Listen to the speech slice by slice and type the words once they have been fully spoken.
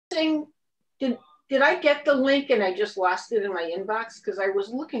missing, did I get the link and I just lost it in my inbox? Because I was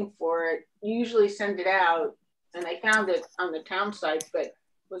looking for it. You usually send it out and I found it on the town site, but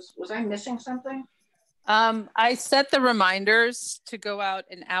was I missing something? I set the reminders to go out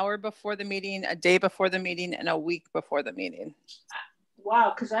an hour before the meeting, a day before the meeting, and a week before the meeting.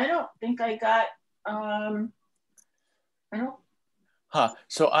 Wow, because I don't think I got, I don't. Huh,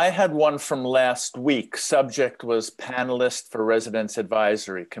 so I had one from last week. Subject was panelist for Residents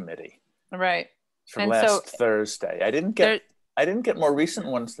Advisory Committee. Right. From last Thursday. I didn't get more recent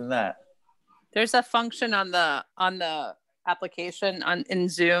ones than that. There's a function on the application in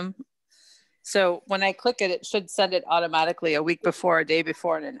Zoom. So when I click it, it should send it automatically a week before, a day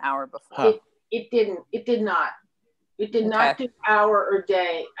before, and an hour before. Huh. It did not do hour or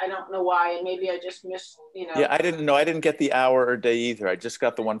day. I don't know why, and maybe I just missed, Yeah, I didn't get the hour or day either. I just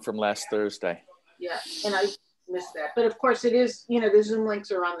got the one from last Thursday. Yeah, and I missed that. But of course it is, the Zoom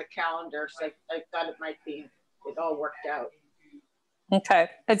links are on the calendar, so I thought it all worked out. Okay.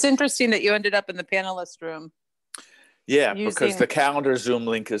 It's interesting that you ended up in the panelist room. Yeah, because the calendar Zoom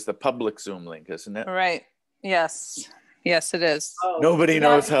link is the public Zoom link, isn't it? Right. Yes. Yes, it is. Oh, nobody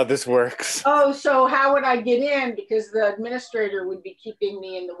knows how this works. Oh, so how would I get in? Because the administrator would be keeping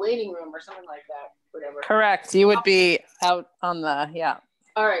me in the waiting room or something like that, whatever. Correct. You would be out on the, yeah.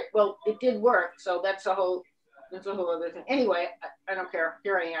 All right. Well, it did work. So that's a whole other thing. Anyway, I don't care.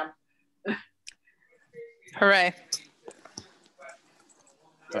 Here I am. Hooray.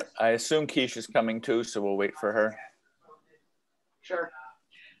 But I assume Keisha's coming too, so we'll wait for her. Sure.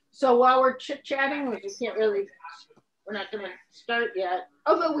 So while we're chit-chatting, we're not going to start yet.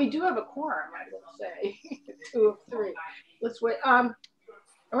 Although we do have a quorum, I will say. 2 of 3. Let's wait. I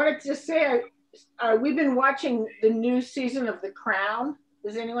wanted to say, we've been watching the new season of The Crown.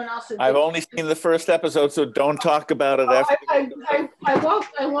 Does anyone else? I've only seen the first episode, so don't talk about it. I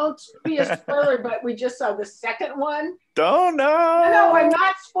won't be a spoiler, but we just saw the second one. Don't know. No, I'm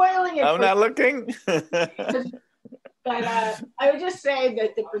not spoiling it. I'm not looking. But I would just say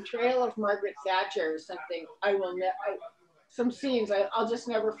that the portrayal of Margaret Thatcher is something some scenes I'll just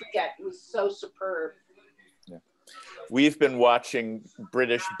never forget. It was so superb. Yeah. We've been watching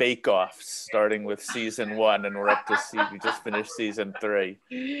British Bake Offs, starting with season 1, and we're up to we just finished season 3.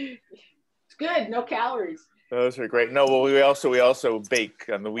 It's good, no calories. Those are great. No, well, we also bake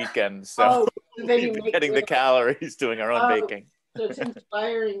on the weekends, so we've been getting the calories doing our own baking. So it's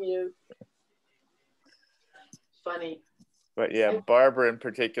inspiring you. Funny. But yeah, Barbara in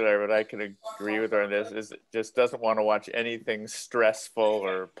particular, what I can agree with her on this is just doesn't want to watch anything stressful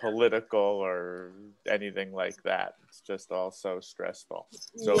or political or anything like that. It's just all so stressful.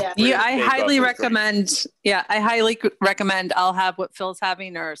 So I highly recommend. Yeah, I highly recommend I'll Have What Phil's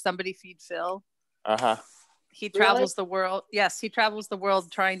Having or Somebody Feed Phil. He travels the world. Yes, he travels the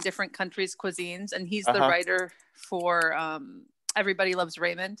world trying different countries' cuisines, and he's the writer for Everybody Loves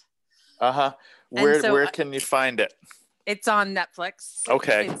Raymond. Where can you find it? It's on Netflix.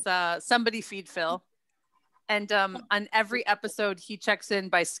 Okay. It's Somebody Feed Phil. And on every episode, he checks in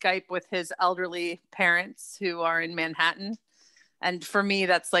by Skype with his elderly parents who are in Manhattan. And for me,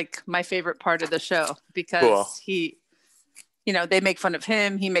 that's like my favorite part of the show because he, they make fun of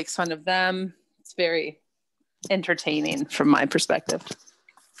him. He makes fun of them. It's very entertaining from my perspective.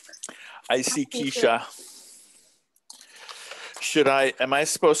 I see Keisha. Am I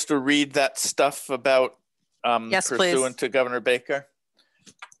supposed to read that stuff about yes, pursuant please. To Governor Baker?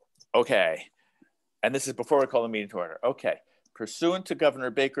 Okay. And this is before we call the meeting to order. Okay. Pursuant to Governor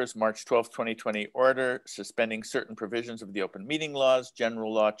Baker's March 12, 2020 order, suspending certain provisions of the open meeting laws,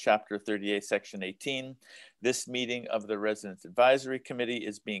 General Law, Chapter 38, Section 18, this meeting of the Residents Advisory Committee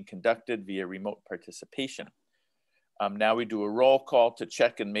is being conducted via remote participation. Now we do a roll call to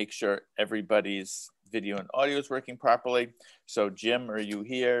check and make sure everybody's video and audio is working properly. So Jim, are you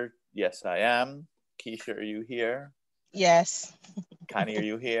here? Yes, I am. Keisha, are you here? Yes. Connie, are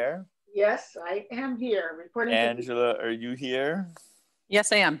you here? Yes, I am here. Reporting. Angela, are you here?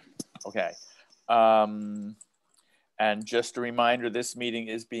 Yes, I am. Okay. And just a reminder, this meeting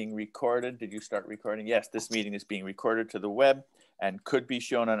is being recorded. Did you start recording? Yes, this meeting is being recorded to the web and could be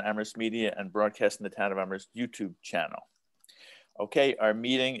shown on Amherst Media and broadcast in the Town of Amherst YouTube channel. Okay, our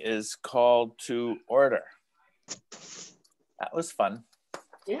meeting is called to order. That was fun.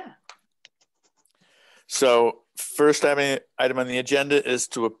 Yeah. So first item on the agenda is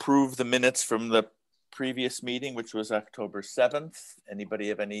to approve the minutes from the previous meeting, which was October 7th. Anybody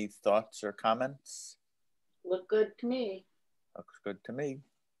have any thoughts or comments? Look good to me. Looks good to me.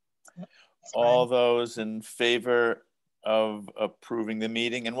 All those in favor of approving the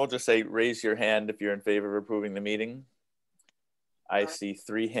meeting, and we'll just say raise your hand if you're in favor of approving the meeting. I see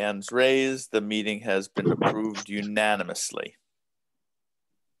 3 hands raised. The meeting has been approved unanimously.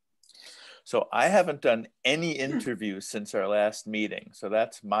 So I haven't done any interviews since our last meeting. So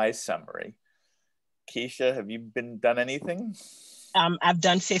that's my summary. Keisha, have you done anything? I've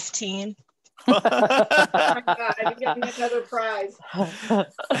done 15. Oh my God, I'm getting another prize.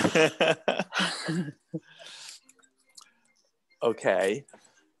 Okay.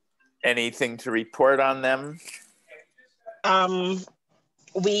 Anything to report on them?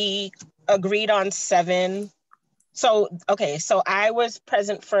 We agreed on 7. So I was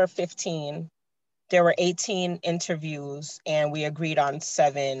present for 15. There were 18 interviews and we agreed on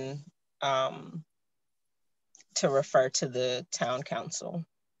 7 to refer to the town council.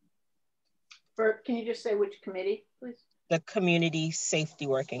 Can you just say which committee, please? The Community Safety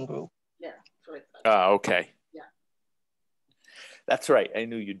Working Group. Yeah, that's what I thought. Oh, okay. Yeah. That's right. I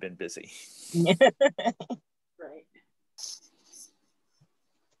knew you'd been busy. Right.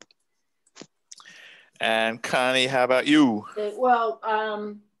 And Connie, how about you? Well,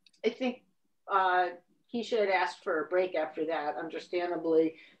 I think Keisha had asked for a break after that,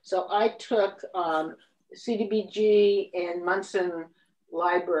 understandably. So I took CDBG and Munson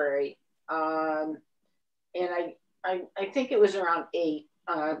Library. And I think it was around 8.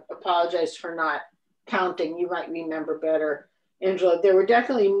 Apologize for not counting. You might remember better, Angela. There were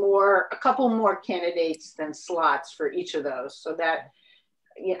definitely a couple more candidates than slots for each of those. So that,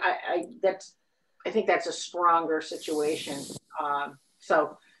 yeah, I think that's a stronger situation.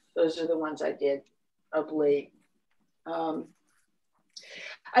 So those are the ones I did of late.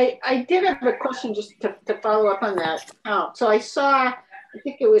 I did have a question just to follow up on that. So I saw, I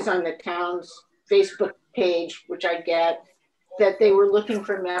think it was on the town's Facebook page, which I get, that they were looking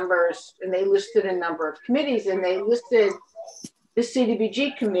for members and they listed a number of committees and they listed the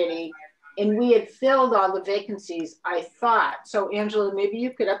CDBG committee and we had filled all the vacancies, I thought. So Angela, maybe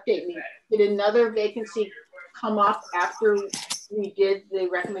you could update me. Did another vacancy come up after we did the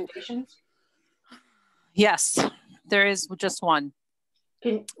recommendations? Yes, there is just one.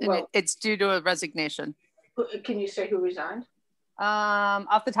 Well, it's due to a resignation. Can you say who resigned?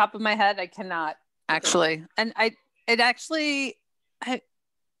 Off the top of my head, I cannot actually. And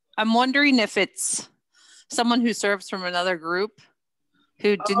I'm wondering if it's someone who serves from another group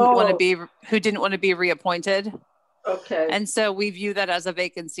who didn't want to be reappointed. Okay. And so we view that as a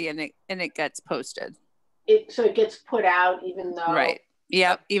vacancy and it gets posted. So it gets put out even though. Right.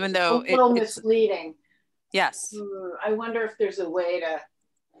 Yep. Even though it's a little misleading. Yes. I wonder if there's a way to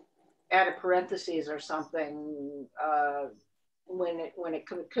add a parentheses or something when it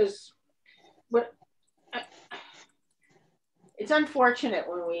comes, because it's unfortunate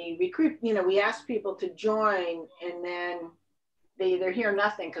when we recruit, we ask people to join and then they either hear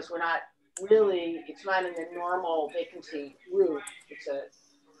nothing because it's not in the normal vacancy route. It's a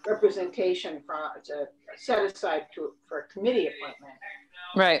representation it's a set aside for a committee appointment.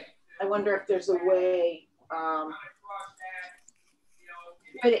 Right. I wonder if there's a way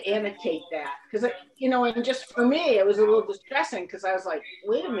to annotate that, because and just for me it was a little distressing because I was like,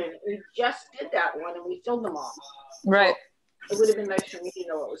 wait a minute, we just did that one and we filled them all. Right. So it would have been nice for me to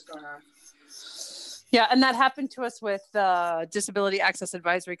know what was going on. Yeah, and that happened to us with the Disability Access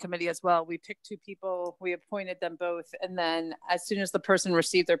Advisory Committee as well. We picked 2 people, we appointed them both, and then as soon as the person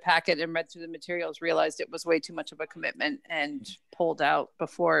received their packet and read through the materials, realized it was way too much of a commitment and pulled out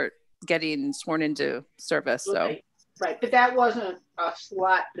before getting sworn into service. So. Right, but that wasn't a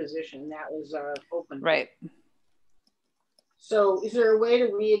slot position, that was open. Right. So is there a way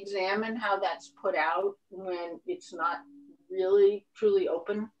to re-examine how that's put out when it's not really truly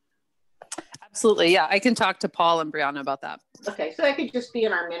open? Absolutely, yeah. I can talk to Paul and Brianna about that. Okay, so that could just be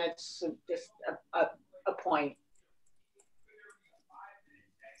in our minutes, just a point.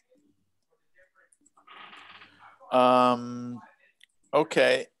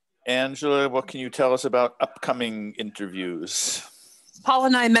 Okay, Angela, what can you tell us about upcoming interviews? Paul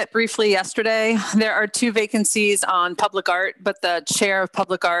and I met briefly yesterday. There are 2 vacancies on public art, but the chair of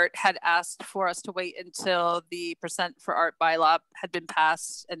public art had asked for us to wait until the percent for art bylaw had been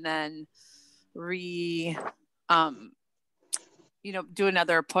passed and then do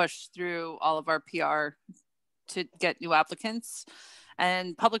another push through all of our PR to get new applicants.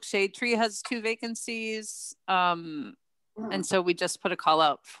 And Public Shade Tree has 2 vacancies. And so we just put a call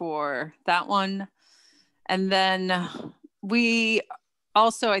out for that one. And then we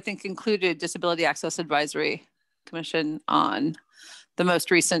also, I think, included Disability Access Advisory Commission on the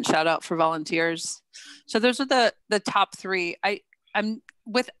most recent shout out for volunteers. So those are the top 3. I'm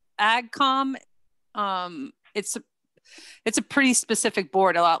with AgCom. It's a pretty specific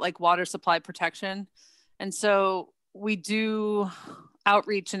board, a lot like water supply protection. And so we do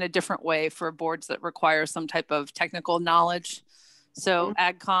outreach in a different way for boards that require some type of technical knowledge. So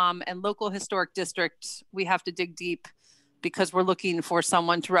AgCom and local historic district, we have to dig deep because we're looking for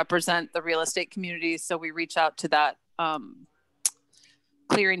someone to represent the real estate community. So we reach out to that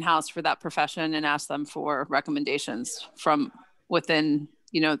clearinghouse for that profession and ask them for recommendations from within,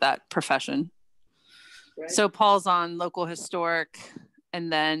 that profession. Right. So Paul's on local historic,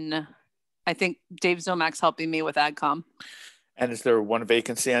 and then I think Dave Zomac's helping me with AgCom. And is there one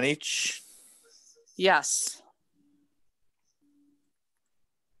vacancy on each? Yes.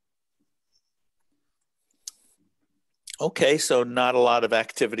 Okay, so not a lot of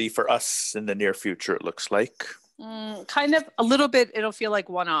activity for us in the near future, it looks like. Kind of a little bit, it'll feel like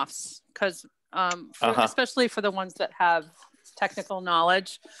one-offs because especially for the ones that have technical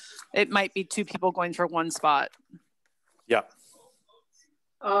knowledge, it might be two people going for one spot. Yeah.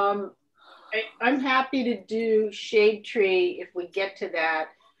 I'm happy to do shade tree if we get to that.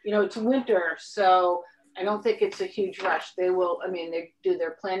 It's winter, so I don't think it's a huge rush. They do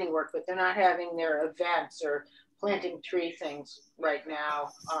their planning work, but they're not having their events or planting tree things right now.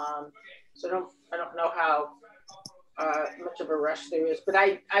 So I don't know how much of a rush there is, but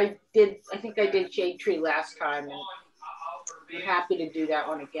I think I did shade tree last time, and I'm happy to do that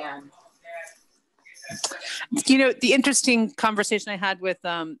one again. The interesting conversation I had with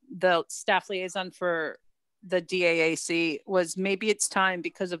the staff liaison for the DAAC was maybe it's time,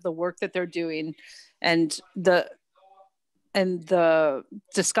 because of the work that they're doing and the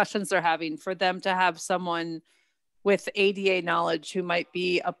discussions they're having, for them to have someone with ADA knowledge who might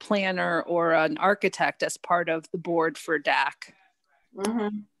be a planner or an architect as part of the board for DAC.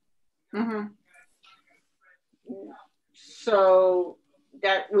 Mm-hmm. Mm-hmm. So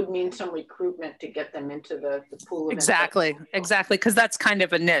that would mean some recruitment to get them into the pool. Exactly. Because that's kind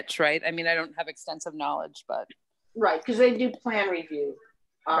of a niche, right? I mean, I don't have extensive knowledge, but. Right, because they do plan review.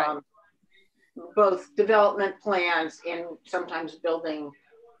 Right. Both development plans and sometimes building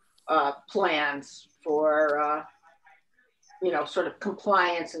plans for, sort of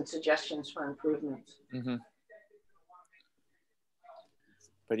compliance and suggestions for improvements. Mm-hmm.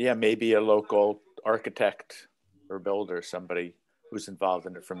 But yeah, maybe a local architect or builder, somebody who's involved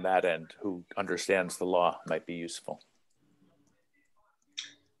in it from that end, who understands the law, might be useful.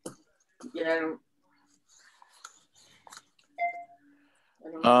 Yeah.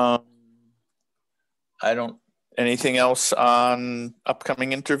 Anything else on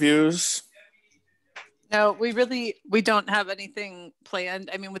upcoming interviews? No, we don't have anything planned.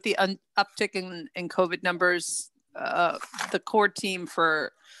 I mean, with the uptick in COVID numbers, the core team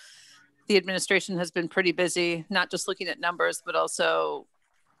for the administration has been pretty busy, not just looking at numbers, but also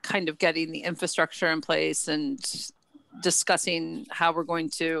kind of getting the infrastructure in place and discussing how we're going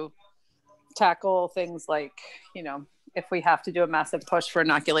to tackle things like, if we have to do a massive push for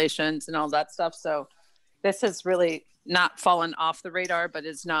inoculations and all that stuff. So this has really not fallen off the radar, but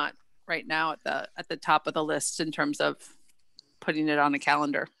is not right now at the top of the list in terms of putting it on a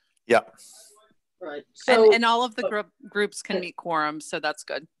calendar. Yeah. Right. So, and all of the groups can meet quorums, so that's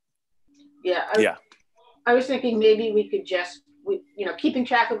good. Yeah. I was thinking maybe we could keeping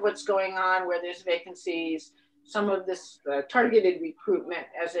track of what's going on, where there's vacancies, some of this targeted recruitment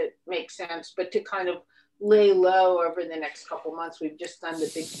as it makes sense, but to kind of lay low over the next couple months. We've just done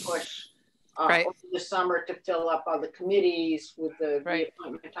the big push over the summer to fill up all the committees with the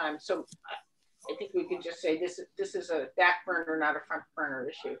appointment time. So I think we could just say this is a back burner, not a front burner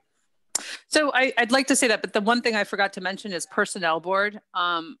issue. So I'd like to say that, but the one thing I forgot to mention is personnel board.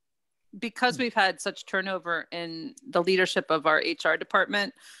 Because we've had such turnover in the leadership of our HR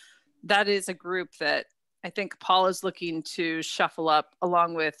department, that is a group that I think Paul is looking to shuffle up,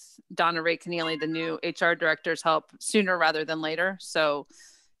 along with Donna Ray Keneally, the new HR director's help, sooner rather than later. So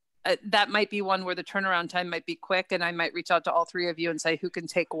that might be one where the turnaround time might be quick, and I might reach out to all three of you and say who can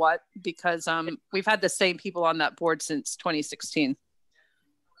take what, because we've had the same people on that board since 2016.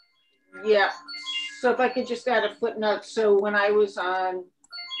 Yeah. So if I could just add a footnote. So when I was on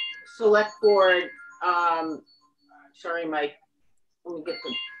select board, let me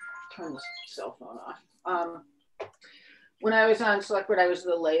turn this cell phone off. When I was on select board, I was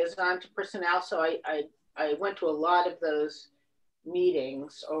the liaison to personnel. So I went to a lot of those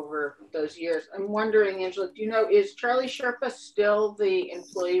meetings over those years. I'm wondering, Angela, do you know, is Charlie Sherpa still the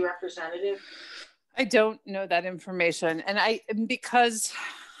employee representative? I don't know that information. And because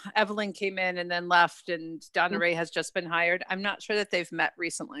Evelyn came in and then left, and Donna Ray has just been hired, I'm not sure that they've met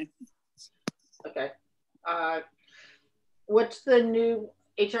recently. Okay. What's the new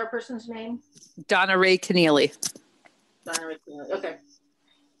HR person's name? Donna Ray Keneally. Donna Ray Keneally. Okay.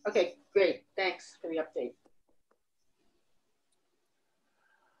 Okay, great. Thanks for the update.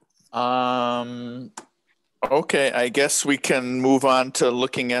 Okay, I guess we can move on to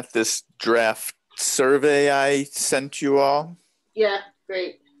looking at this draft survey I sent you all. Yeah,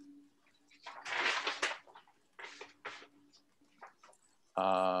 great.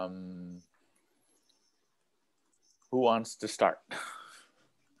 Who wants to start?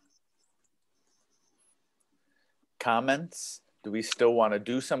 Comments? Do we still want to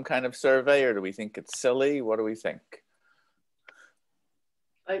do some kind of survey, or do we think it's silly? What do we think?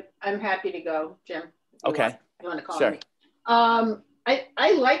 I'm happy to go, Jim. Okay. You want to call Sure. me?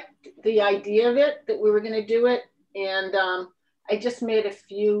 I liked the idea of it, that we were going to do it, and I just made a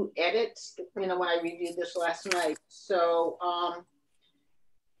few edits, when I reviewed this last night. So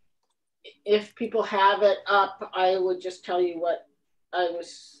if people have it up, I would just tell you what I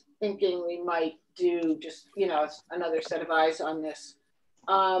was thinking we might do, just, another set of eyes on this.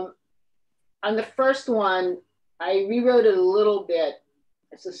 On the first one, I rewrote it a little bit.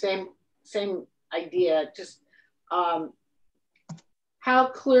 It's the same idea, just how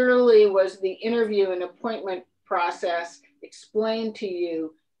clearly was the interview and appointment process explained to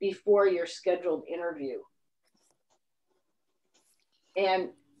you before your scheduled interview?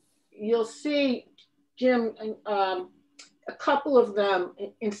 And you'll see, Jim, a couple of them,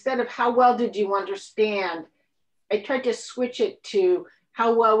 instead of how well did you understand, I tried to switch it to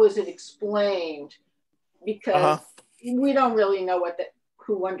how well was it explained, because we don't really know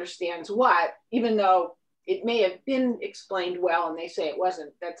who understands what, even though it may have been explained well and they say it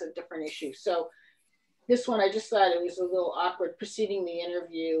wasn't. That's a different issue. So this one, I just thought it was a little awkward preceding the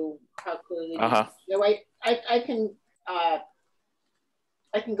interview, how clearly,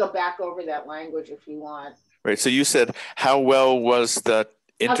 I can go back over that language if you want. Right, so you said, how well was the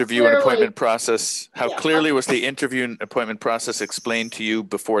interview and appointment process, how clearly was the interview and appointment process explained to you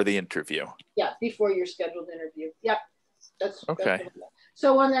before the interview? Yeah, before your scheduled interview. Yep, that's okay.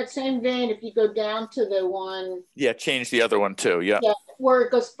 So on that same vein, if you go down to the one. Yeah, change the other one too, yeah. Yeah, where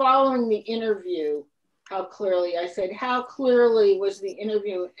it goes following the interview, how clearly, I said, how clearly was the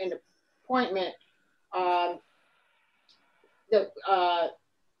interview and appointment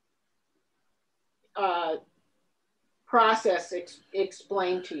process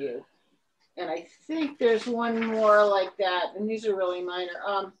explained to you. And I think there's one more like that, and these are really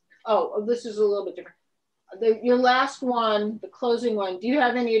minor. This is a little bit different. Your last one, the closing one, do you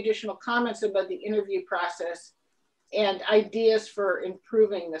have any additional comments about the interview process and ideas for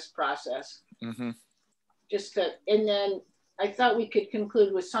improving this process? Mm-hmm. And then I thought we could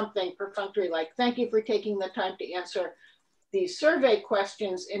conclude with something perfunctory like, thank you for taking the time to answer these survey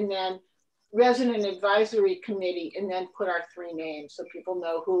questions, and then resident advisory committee, and then put our 3 names so people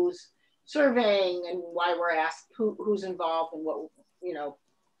know who's surveying and why we're asked, who's involved and what,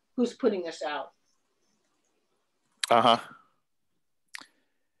 who's putting this out.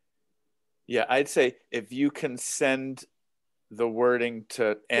 Yeah, I'd say if you can send the wording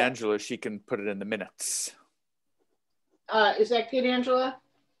to Angela, she can put it in the minutes. Is that good, Angela?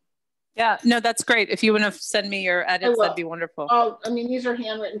 Yeah, no, that's great. If you want to send me your edits, that'd be wonderful. Oh, I mean, these are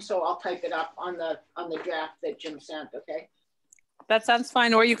handwritten, so I'll type it up on the draft that Jim sent, okay? That sounds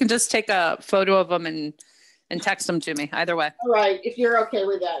fine. Or you can just take a photo of them and text them to me, either way. All right, if you're okay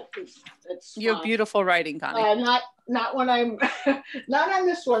with that. That's you have beautiful writing, Connie. Not when I'm, not on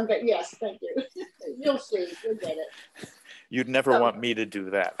this one, but yes, thank you. You'll see, you'll get it. You'd never want me to do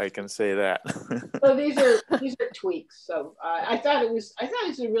that, I can say that. So these are tweaks. So I thought it was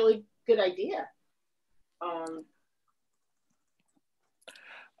a really good idea.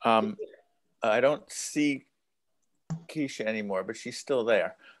 I don't see Keisha anymore, but she's still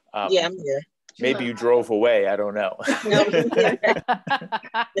there. Yeah, I'm here. Maybe you drove away. I don't know.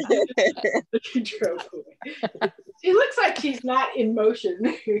 She drove away. She looks like she's not in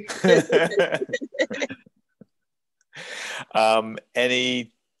motion.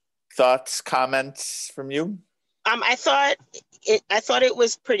 Any thoughts, comments from you? I thought it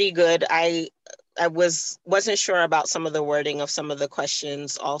was pretty good. I wasn't sure about some of the wording of some of the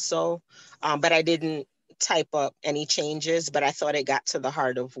questions also, but I didn't type up any changes, but I thought it got to the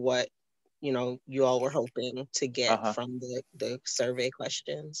heart of what you all were hoping to get from the survey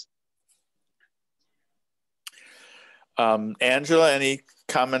questions. Angela, any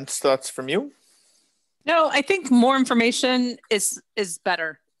comments, thoughts from you? No, I think more information is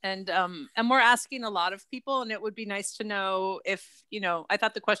better. And we're asking a lot of people, and it would be nice to know if, I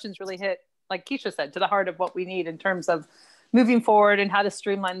thought the questions really hit, like Keisha said, to the heart of what we need in terms of moving forward and how to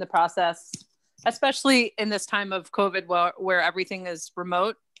streamline the process, especially in this time of COVID where everything is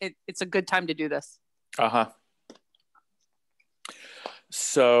remote. It's a good time to do this.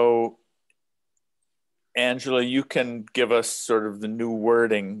 So Angela, you can give us sort of the new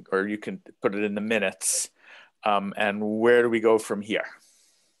wording, or you can put it in the minutes. And where do we go from here?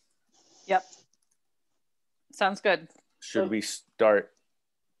 Yep. Sounds good. Should we start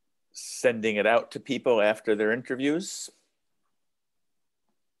sending it out to people after their interviews?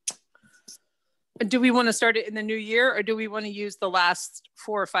 Do we want to start it in the new year, or do we want to use the last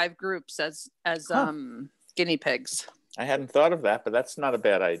 4 or 5 groups as guinea pigs? I hadn't thought of that, but that's not a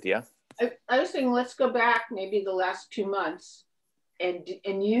bad idea. I was thinking, let's go back maybe the last 2 months and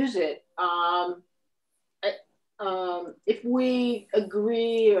use it. If we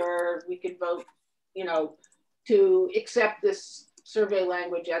agree, or we could vote, to accept this survey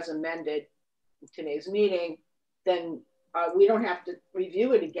language as amended in today's meeting, then we don't have to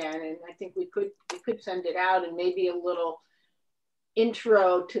review it again. And I think we could send it out, and maybe a little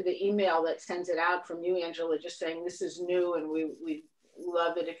intro to the email that sends it out from you, Angela, just saying this is new, and we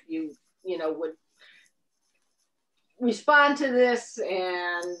love it if you would respond to this,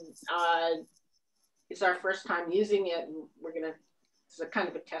 and it's our first time using it, and it's a kind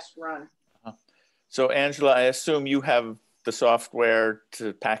of a test run. So Angela, I assume you have the software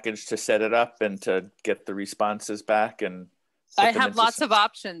to package to set it up and to get the responses back, and I have lots of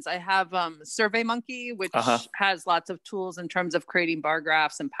options. I have SurveyMonkey, which has lots of tools in terms of creating bar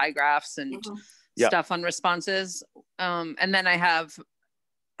graphs and pie graphs and stuff on responses. And then I have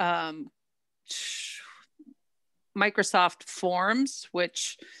Microsoft Forms,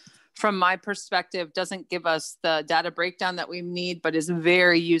 which from my perspective doesn't give us the data breakdown that we need, but is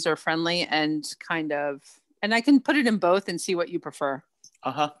very user friendly and and I can put it in both and see what you prefer.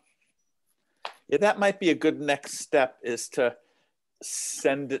 Yeah, that might be a good next step, is to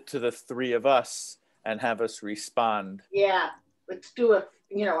send it to the 3 of us and have us respond. Yeah, let's do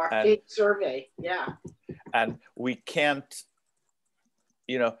our big survey. Yeah. And we can't,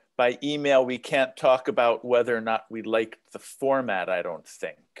 by email, we can't talk about whether or not we liked the format, I don't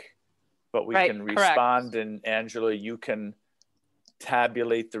think. But we can respond, and Angela, you can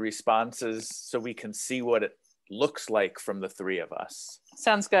tabulate the responses so we can see what it looks like from the 3 of us.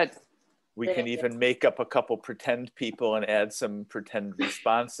 Sounds good. We can even make up a couple pretend people and add some pretend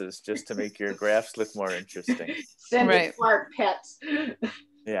responses just to make your graphs look more interesting. Send it to our pets.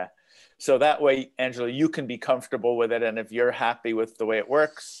 Yeah. So that way, Angela, you can be comfortable with it. And if you're happy with the way it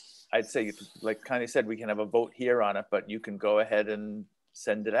works, I'd say, like Connie said, we can have a vote here on it, but you can go ahead and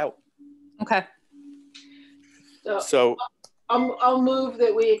send it out. Okay. So I'll move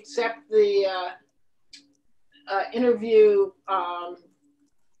that we accept the interview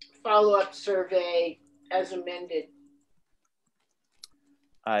follow-up survey as amended.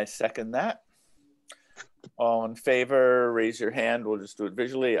 I second that. All in favor, raise your hand. We'll just do it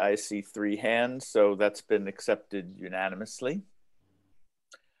visually. I see 3 hands, so that's been accepted unanimously.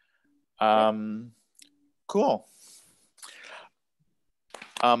 Cool.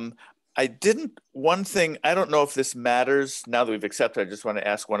 One thing, I don't know if this matters now that we've accepted, I just want to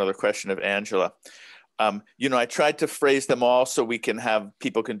ask one other question of Angela. I tried to phrase them all so we can have,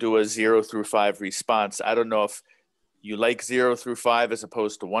 people can do a 0 through 5 response. I don't know if you like 0 through 5 as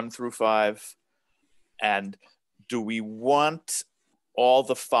opposed to 1 through 5. And do we want all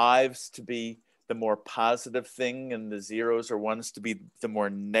the 5s to be the more positive thing and the 0s or 1s to be the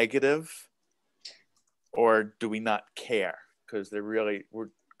more negative? Or do we not care? Because we're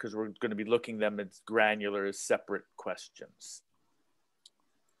going to be looking them as granular, as separate questions.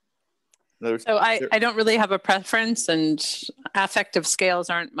 So I don't really have a preference, and affective scales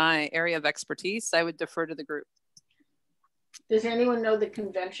aren't my area of expertise. I would defer to the group. Does anyone know the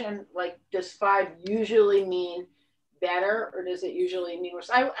convention? Like, does 5 usually mean better, or does it usually mean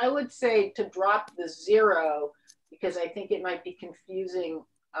worse? I would say to drop the 0, because I think it might be confusing,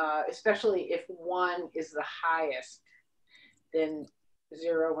 especially if 1 is the highest, then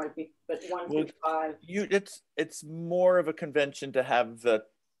 0 might be, but 1 through 5. It's more of a convention to have the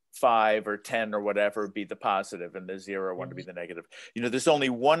 5 or 10 or whatever be the positive and the 0 or 1 to be the negative. There's only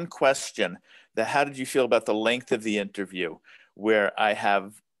one question, how did you feel about the length of the interview, where I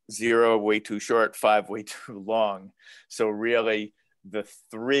have 0 way too short, 5 way too long. So really the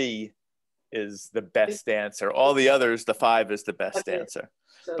 3 is the best answer. All the others, the 5 is the best answer.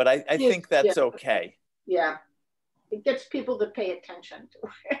 So but I think that's okay. Yeah. It gets people to pay attention to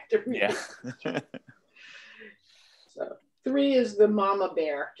it. Yeah. So 3 is the mama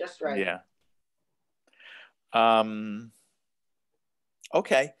bear, just right. Yeah.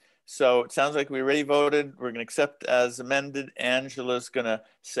 Okay. So it sounds like we already voted. We're going to accept as amended. Angela's going to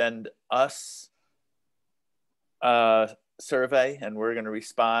send us a survey, and we're going to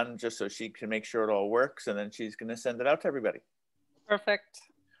respond just so she can make sure it all works. And then she's going to send it out to everybody. Perfect.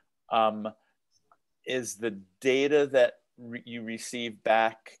 is the data that you receive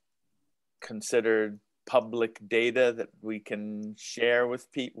back considered public data that we can share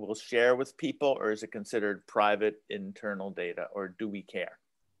with people, will share with people, or is it considered private internal data, or do we care?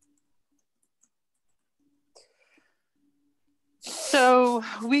 So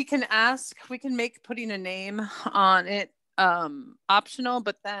we can make putting a name on it optional,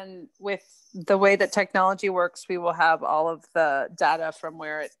 but then with the way that technology works, we will have all of the data from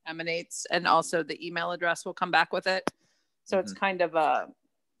where it emanates, and also the email address will come back with it. So it's kind of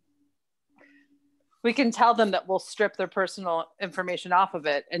we can tell them that we'll strip their personal information off of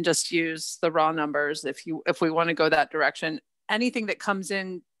it and just use the raw numbers if we want to go that direction. Anything that comes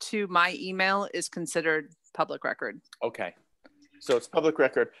in to my email is considered public record. Okay. So it's public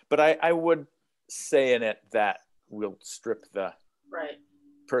record, but I would say in it that we'll strip the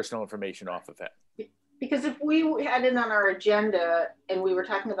personal information off of it. Because if we had it on our agenda and we were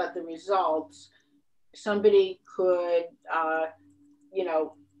talking about the results, somebody could,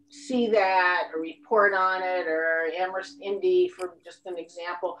 see that or report on it, or Amherst Indy, for just an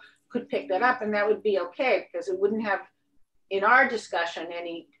example, could pick that up, and that would be okay, because it wouldn't have in our discussion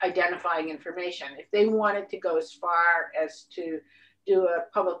any identifying information. If they wanted to go as far as to do a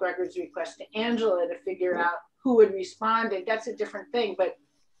public records request to Angela to figure out who had responded, that's a different thing. But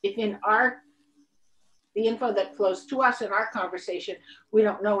if in the info that flows to us in our conversation, we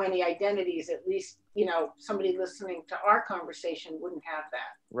don't know any identities, at least, somebody listening to our conversation wouldn't have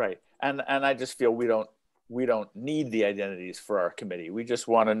that. Right. And I just feel we don't need the identities for our committee. We just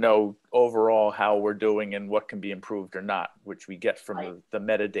want to know overall how we're doing and what can be improved or not, which we get from the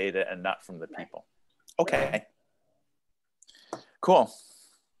metadata and not from the people. Okay. Cool.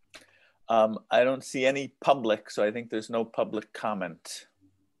 I don't see any public, so I think there's no public comment.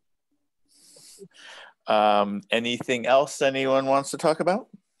 Anything else anyone wants to talk about?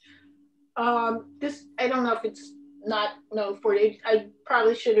 I don't know if it's not known for you. I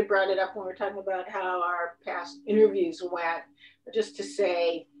probably should have brought it up when we were talking about how our past interviews went, but just to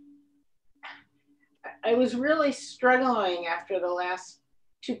say, I was really struggling after the last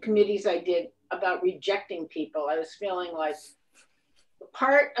two committees I did about rejecting people. I was feeling like the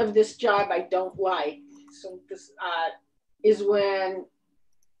part of this job I don't like, so this is when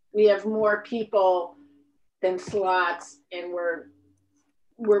we have more people than slots and we're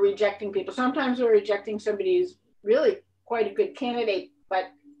rejecting people. Sometimes we're rejecting somebody who's really quite a good candidate, but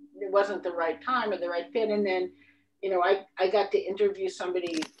it wasn't the right time or the right fit. And then, I got to interview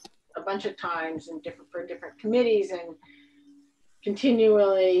somebody a bunch of times for different committees and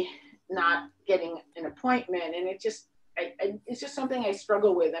continually not getting an appointment. And it's just something I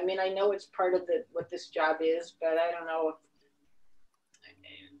struggle with. I mean, I know it's part of what this job is, but I don't know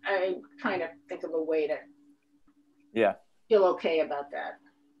if I'm trying to think of a way to feel okay about that.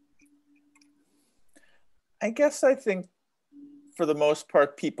 I think for the most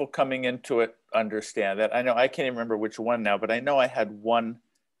part, people coming into it understand that. I know I can't even remember which one now, but I know I had one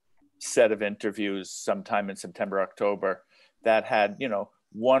set of interviews sometime in September, October that had,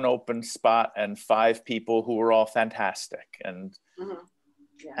 one open spot and 5 people who were all fantastic. And,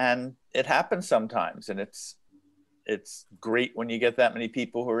 and it happens sometimes. And it's great when you get that many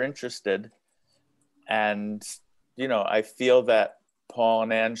people who are interested. And, I feel that Paul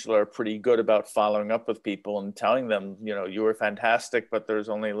and Angela are pretty good about following up with people and telling them, you were fantastic, but there's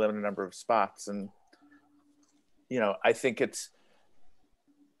only a limited number of spots. And, I think it's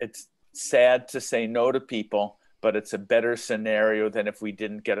sad to say no to people, but it's a better scenario than if we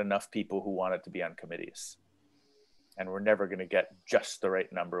didn't get enough people who wanted to be on committees. And we're never going to get just the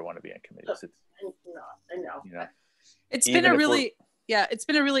right number who want to be on committees. I know. It's been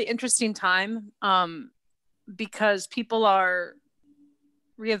a really interesting time because people are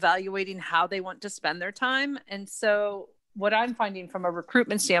reevaluating how they want to spend their time. And so what I'm finding from a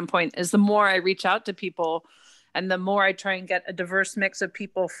recruitment standpoint is the more I reach out to people and the more I try and get a diverse mix of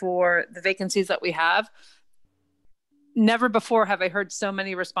people for the vacancies that we have, never before have I heard so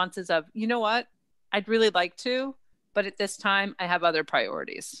many responses of, you know what, I'd really like to, but at this time I have other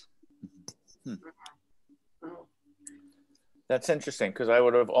priorities. That's interesting, because I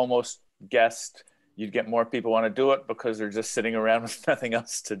would have almost guessed you'd get more people want to do it because they're just sitting around with nothing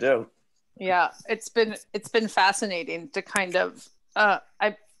else to do. Yeah, it's been fascinating to kind of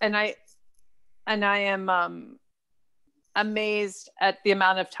I am amazed at the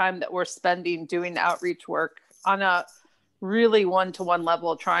amount of time that we're spending doing outreach work on a really one-to-one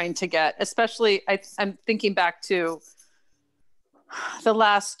level, trying to get, especially I'm thinking back to the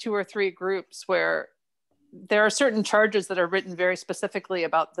last 2 or 3 groups where there are certain charges that are written very specifically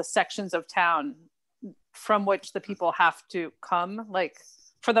about the sections of town from which the people have to come, like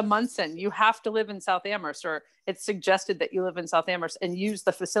for the Munson, you have to live in South Amherst, or it's suggested that you live in South Amherst and use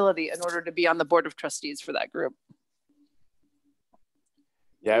the facility in order to be on the board of trustees for that group.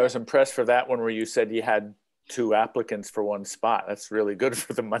 Yeah, I was impressed for that one where you said you had 2 applicants for 1 spot. That's really good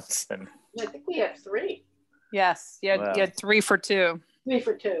for the Munson. I think we had 3. Yes, you had 3 for 2. 3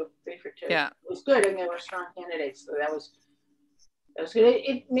 for 2. 3 for 2. Yeah, it was good, and they were strong candidates. So that was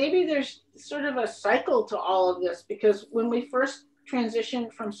good. Maybe there's sort of a cycle to all of this, because when we first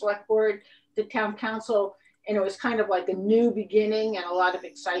transitioned from select board to town council, and it was kind of like a new beginning and a lot of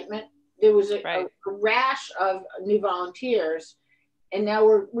excitement, there was a rash of new volunteers. And now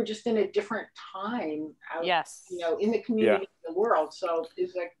we're just in a different time out, yes, you know, in the community, in the world. So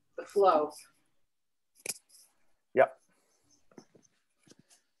it's like the flow. Yep.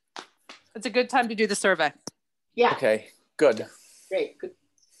 It's a good time to do the survey. Yeah. Okay, good. Great, good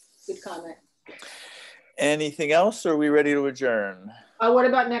comment. Anything else, or are we ready to adjourn? What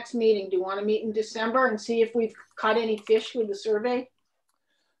about next meeting? Do you want to meet in December and see if we've caught any fish with the survey?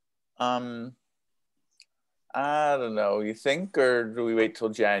 I don't know, you think, or do we wait till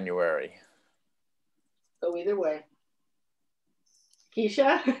January? Go either way.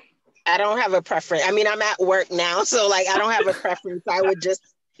 Keisha? I don't have a preference. I mean, I'm at work now, so like I don't have a preference. I would just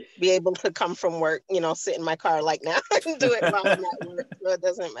be able to come from work, you know, sit in my car like now and do it while I'm at work, so it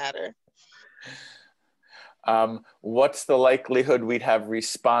doesn't matter. What's the likelihood we'd have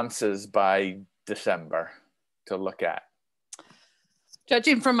responses by December to look at?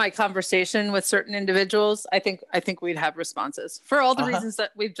 Judging from my conversation with certain individuals, I think we'd have responses for all the reasons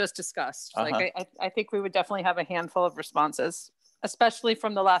that we've just discussed. Like I think we would definitely have a handful of responses, especially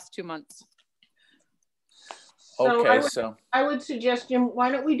from the last 2 months. Okay, so I would suggest, Jim,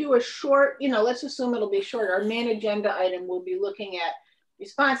 why don't we do a short, you know, let's assume it'll be short. Our main agenda item will be looking at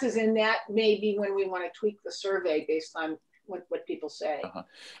responses, and that may be when we want to tweak the survey based on what people say.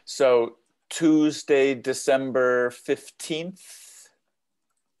 So Tuesday, December 15th.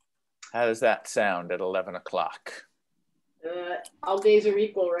 How does that sound at 11 o'clock? All days are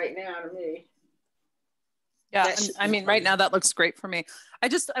equal right now to me. Yeah, I mean, right now that looks great for me. I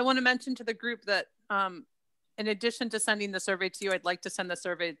want to mention to the group that in addition to sending the survey to you, I'd like to send the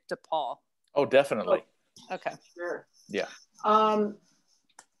survey to Paul. Oh, definitely. Oh, okay. Sure. Yeah.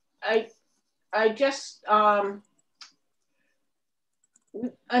 I just,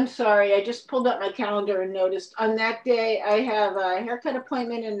 I'm sorry, I just pulled up my calendar and noticed on that day, I have a haircut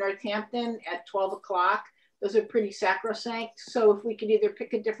appointment in Northampton at 12 o'clock. Those are pretty sacrosanct. So if we could either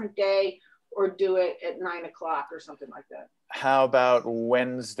pick a different day or do it at 9 o'clock or something like that. How about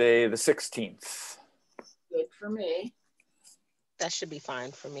Wednesday, the 16th? Good for me. That should be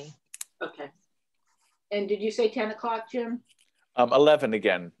fine for me. Okay. And did you say 10 o'clock, Jim? 11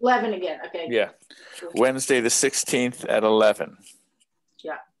 again. 11 again, okay. Yeah. Wednesday, the 16th at 11.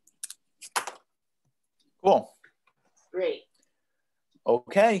 Yeah. Cool. Great.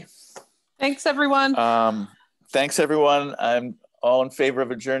 Okay. Thanks, everyone. Thanks, everyone. I'm all in favor of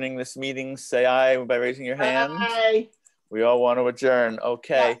adjourning this meeting. Say aye by raising your hand. Aye. We all want to adjourn.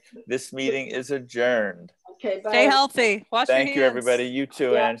 Okay. Yeah. This meeting is adjourned. Okay, bye. Stay healthy. Wash your hands. Thank you, everybody. You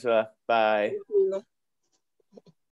too, Angela. Bye. Thank you.